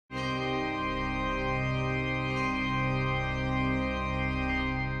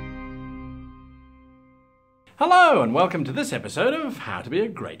Hello and welcome to this episode of How to Be a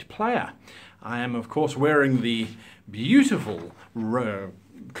Great Player. I am of course wearing the beautiful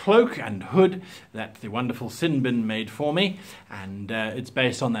cloak and hood that the wonderful Sinbin made for me, and it's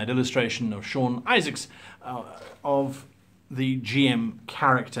based on that illustration of Sean Isaacs of the GM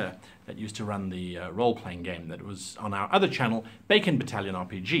character that used to run the role-playing game that was on our other channel, Bacon Battalion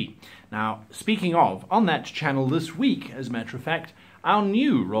RPG. Now, speaking of, on that channel this week, as a matter of fact, our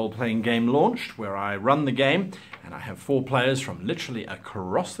new role-playing game launched, where I run the game, and I have 4 players from literally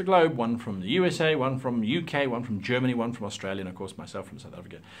across the globe, one from the USA, one from UK, one from Germany, one from Australia, and of course myself from South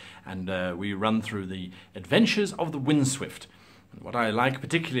Africa. And we run through the adventures of the Windswift. And what I like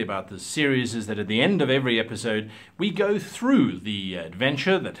particularly about this series is that at the end of every episode, we go through the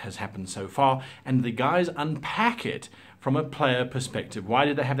adventure that has happened so far, and the guys unpack it from a player perspective. Why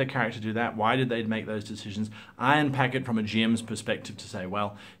did they have their character do that? Why did they make those decisions? I unpack it from a GM's perspective to say,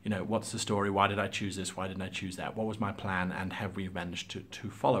 well, you know, what's the story? Why did I choose this? Why didn't I choose that? What was my plan? And have we managed to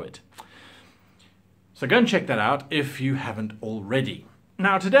follow it? So go and check that out if you haven't already.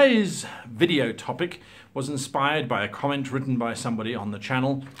 Now, today's video topic was inspired by a comment written by somebody on the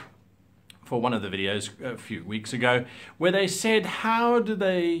channel for one of the videos a few weeks ago, where they said, how do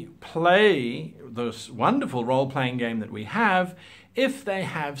they play this wonderful role-playing game that we have if they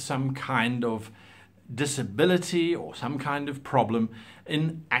have some kind of disability or some kind of problem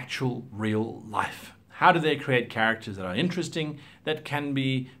in actual real life? How do they create characters that are interesting, that can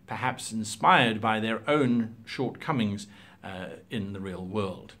be perhaps inspired by their own shortcomings in the real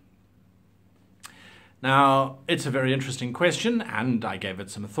world? Now, it's a very interesting question, and I gave it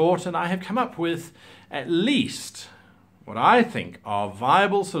some thought, and I have come up with at least what I think are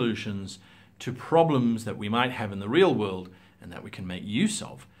viable solutions to problems that we might have in the real world and that we can make use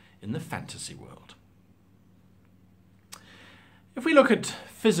of in the fantasy world. If we look at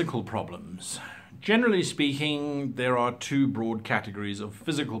physical problems, generally speaking, there are 2 broad categories of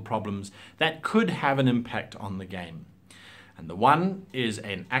physical problems that could have an impact on the game. And the one is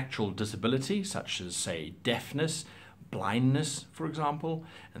an actual disability, such as, say, deafness, blindness, for example.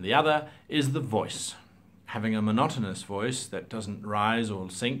 And the other is the voice. Having a monotonous voice that doesn't rise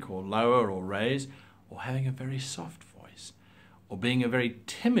or sink or lower or raise, or having a very soft voice, or being a very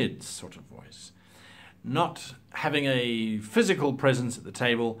timid sort of voice. Not having a physical presence at the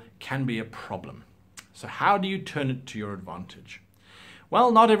table can be a problem. So how do you turn it to your advantage?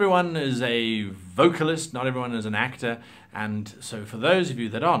 Well, not everyone is a vocalist, not everyone is an actor, and so for those of you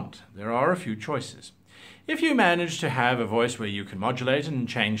that aren't, there are a few choices. If you manage to have a voice where you can modulate and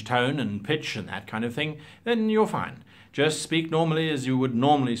change tone and pitch and that kind of thing, then you're fine. Just speak normally as you would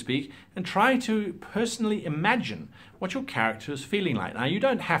normally speak, and try to personally imagine what your character is feeling like. Now, you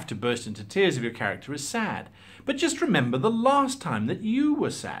don't have to burst into tears if your character is sad, but just remember the last time that you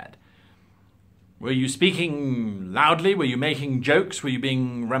were sad. Were you speaking loudly? Were you making jokes? Were you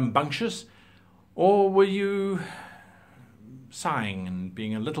being rambunctious? Or were you sighing and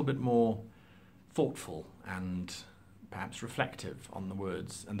being a little bit more thoughtful and perhaps reflective on the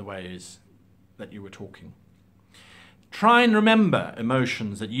words and the ways that you were talking? Try and remember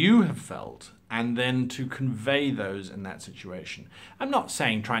emotions that you have felt and then to convey those in that situation. I'm not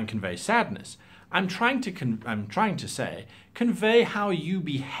saying try and convey sadness. I'm trying to say convey how you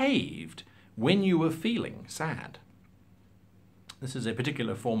behaved when you were feeling sad. This is a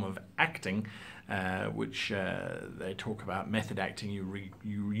particular form of acting which they talk about method acting.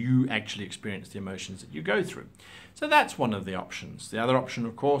 You actually experience the emotions that you go through. So that's one of the options. The other option,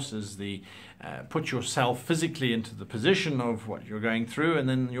 of course, is the put yourself physically into the position of what you're going through, and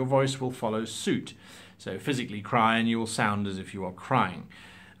then your voice will follow suit. So physically cry and you will sound as if you are crying.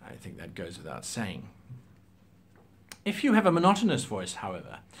 I think that goes without saying. If you have a monotonous voice,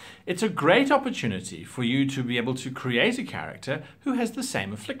 however, it's a great opportunity for you to be able to create a character who has the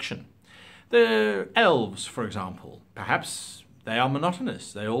same affliction. The elves, for example, perhaps they are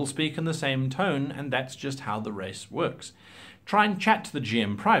monotonous. They all speak in the same tone, and that's just how the race works. Try and chat to the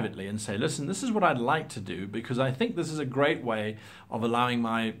GM privately and say, listen, this is what I'd like to do because I think this is a great way of allowing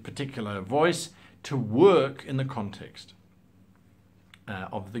my particular voice to work in the context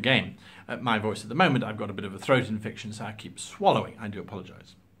of the game. My voice at the moment, I've got a bit of a throat infection, so I keep swallowing. I do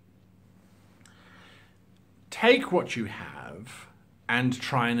apologize. Take what you have and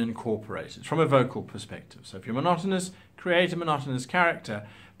try and incorporate it from a vocal perspective. So if you're monotonous, create a monotonous character,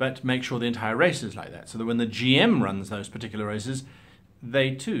 but make sure the entire race is like that, so that when the GM runs those particular races,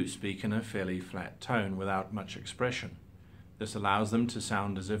 they too speak in a fairly flat tone without much expression. This allows them to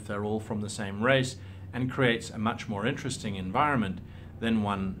sound as if they're all from the same race and creates a much more interesting environment than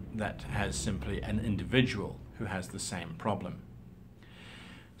one that has simply an individual who has the same problem.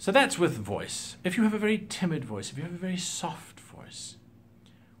 So that's with voice. If you have a very timid voice, if you have a very soft voice,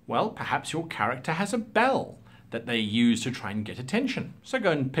 well, perhaps your character has a bell that they use to try and get attention. So go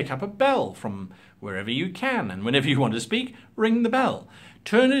and pick up a bell from wherever you can, and whenever you want to speak, ring the bell.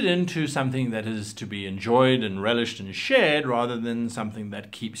 Turn it into something that is to be enjoyed and relished and shared rather than something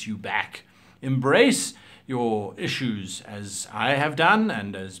that keeps you back. Embrace your issues as I have done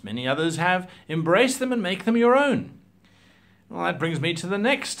and as many others have. Embrace them and make them your own. Well, that brings me to the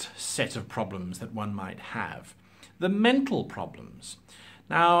next set of problems that one might have. The mental problems.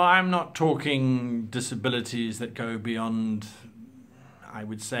 Now, I'm not talking disabilities that go beyond, I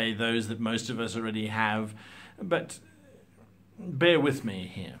would say, those that most of us already have, but bear with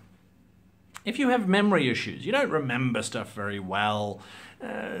me here. If you have memory issues, you don't remember stuff very well,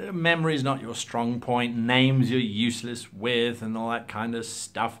 memory is not your strong point, names you're useless with and all that kind of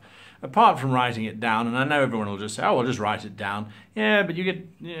stuff, apart from writing it down, and I know everyone will just say, oh, well, just write it down. Yeah, but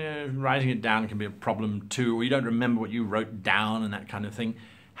writing it down can be a problem too, or you don't remember what you wrote down and that kind of thing.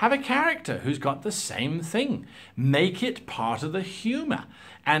 Have a character who's got the same thing. Make it part of the humor.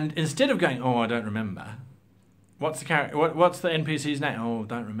 And instead of going, oh, I don't remember, what's the NPC's name? Oh,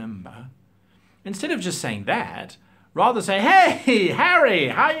 don't remember. Instead of just saying that, rather say, hey, Harry,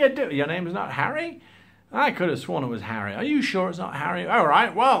 how you doing? Your name is not Harry? I could have sworn it was Harry. Are you sure it's not Harry? All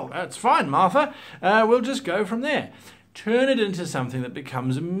right, well, that's fine, Martha. We'll just go from there. Turn it into something that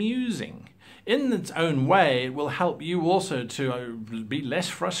becomes amusing. In its own way, it will help you also to be less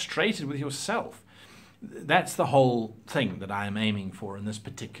frustrated with yourself. That's the whole thing that I am aiming for in this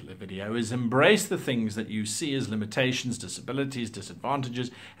particular video, is embrace the things that you see as limitations, disabilities,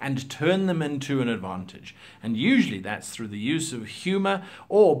 disadvantages, and turn them into an advantage. And usually that's through the use of humor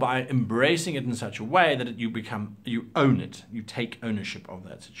or by embracing it in such a way that you own it, you take ownership of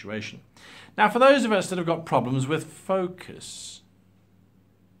that situation. Now, for those of us that have got problems with focus,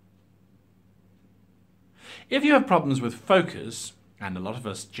 if you have problems with focus, and a lot of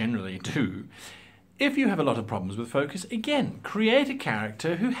us generally do, if you have a lot of problems with focus, again, create a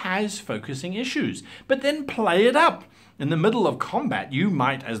character who has focusing issues, but then play it up. In the middle of combat, you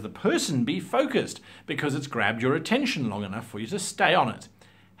might, as the person, be focused because it's grabbed your attention long enough for you to stay on it.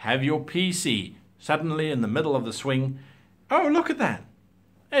 Have your PC suddenly in the middle of the swing, oh, look at that.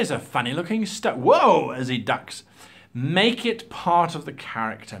 There's a funny looking stuff. Whoa, as he ducks. Make it part of the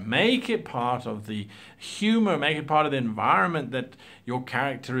character. Make it part of the humor. Make it part of the environment that your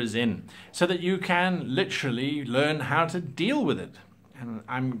character is in so that you can literally learn how to deal with it. And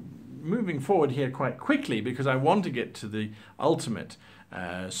I'm moving forward here quite quickly because I want to get to the ultimate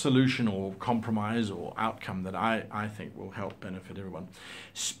solution or compromise or outcome that I think will help benefit everyone.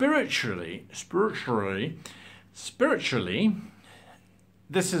 Spiritually,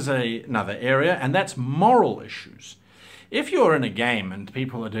 this is another area, and that's moral issues. If you're in a game and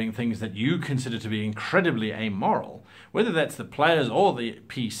people are doing things that you consider to be incredibly amoral, whether that's the players or the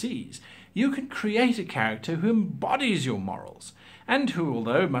PCs, you can create a character who embodies your morals and who,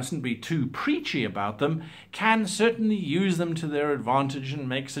 although mustn't be too preachy about them, can certainly use them to their advantage and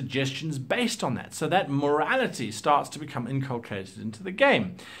make suggestions based on that. So that morality starts to become inculcated into the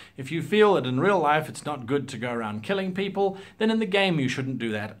game. If you feel that in real life it's not good to go around killing people, then in the game you shouldn't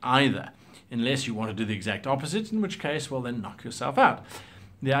do that either. Unless you want to do the exact opposite, in which case, well, then knock yourself out.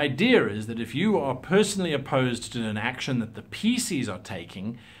 The idea is that if you are personally opposed to an action that the PCs are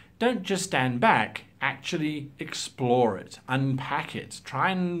taking, don't just stand back, actually explore it, unpack it,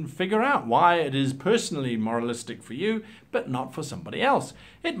 try and figure out why it is personally moralistic for you, but not for somebody else.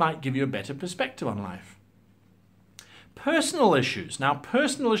 It might give you a better perspective on life. Personal issues. Now,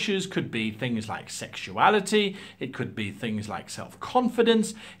 personal issues could be things like sexuality, it could be things like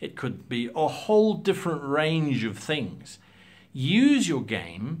self-confidence, it could be a whole different range of things. Use your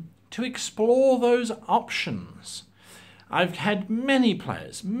game to explore those options. I've had many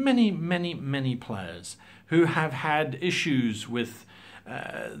players, many players who have had issues with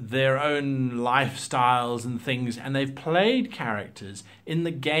their own lifestyles and things, and they've played characters in the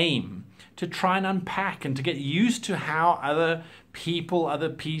game to try and unpack and to get used to how other people, other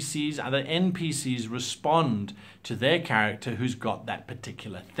PCs, other NPCs respond to their character who's got that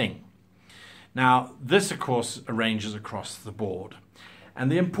particular thing. Now, this, of course, arranges across the board.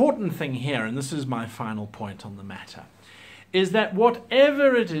 And the important thing here, and this is my final point on the matter, is that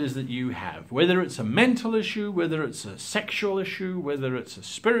whatever it is that you have, whether it's a mental issue, whether it's a sexual issue, whether it's a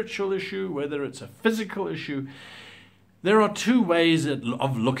spiritual issue, whether it's a physical issue, there are two ways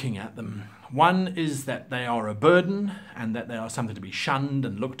of looking at them. One is that they are a burden and that they are something to be shunned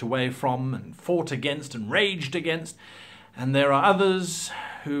and looked away from and fought against and raged against. And there are others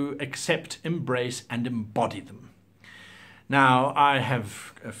who accept, embrace, and embody them. Now, I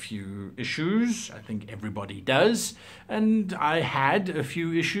have a few issues, I think everybody does, and I had a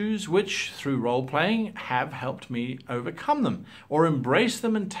few issues which, through role-playing, have helped me overcome them, or embrace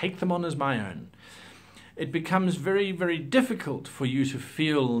them and take them on as my own. It becomes very, very difficult for you to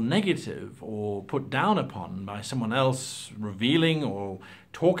feel negative or put down upon by someone else revealing or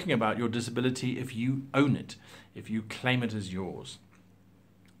talking about your disability if you own it, if you claim it as yours.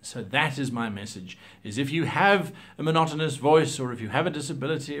 So that is my message, is if you have a monotonous voice, or if you have a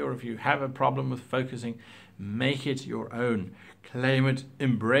disability, or if you have a problem with focusing, make it your own. Claim it,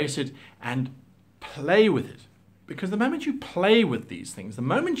 embrace it, and play with it. Because the moment you play with these things, the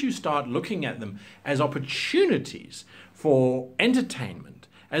moment you start looking at them as opportunities for entertainment,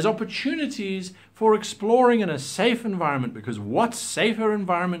 as opportunities for exploring in a safe environment, because what safer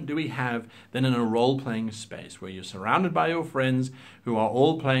environment do we have than in a role-playing space where you're surrounded by your friends who are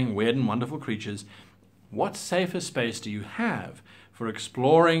all playing weird and wonderful creatures? What safer space do you have for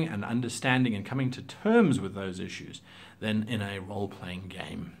exploring and understanding and coming to terms with those issues than in a role-playing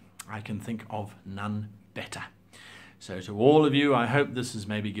game? I can think of none better. So to all of you, I hope this has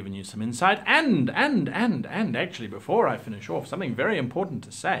maybe given you some insight. And actually, before I finish off, something very important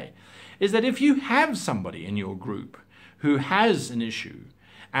to say is that if you have somebody in your group who has an issue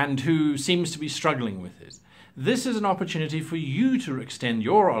and who seems to be struggling with it, this is an opportunity for you to extend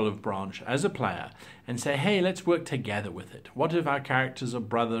your olive branch as a player and say, hey, let's work together with it. What if our characters are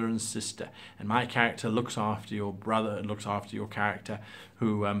brother and sister, and my character looks after your brother and looks after your character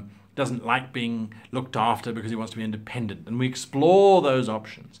who doesn't like being looked after because he wants to be independent, and we explore those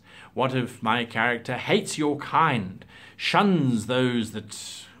options. What if my character hates your kind, shuns those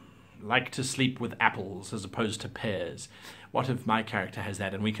that like to sleep with apples as opposed to pears? What if my character has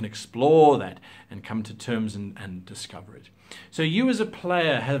that, and we can explore that and come to terms and discover it? So you as a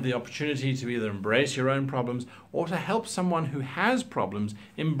player have the opportunity to either embrace your own problems or to help someone who has problems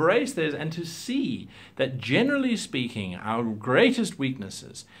embrace theirs, and to see that, generally speaking, our greatest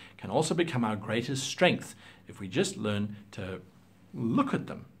weaknesses can also become our greatest strength if we just learn to look at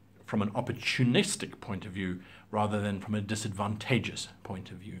them from an opportunistic point of view rather than from a disadvantageous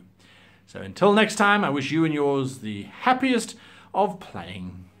point of view. So until next time, I wish you and yours the happiest of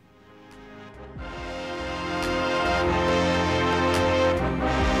playing.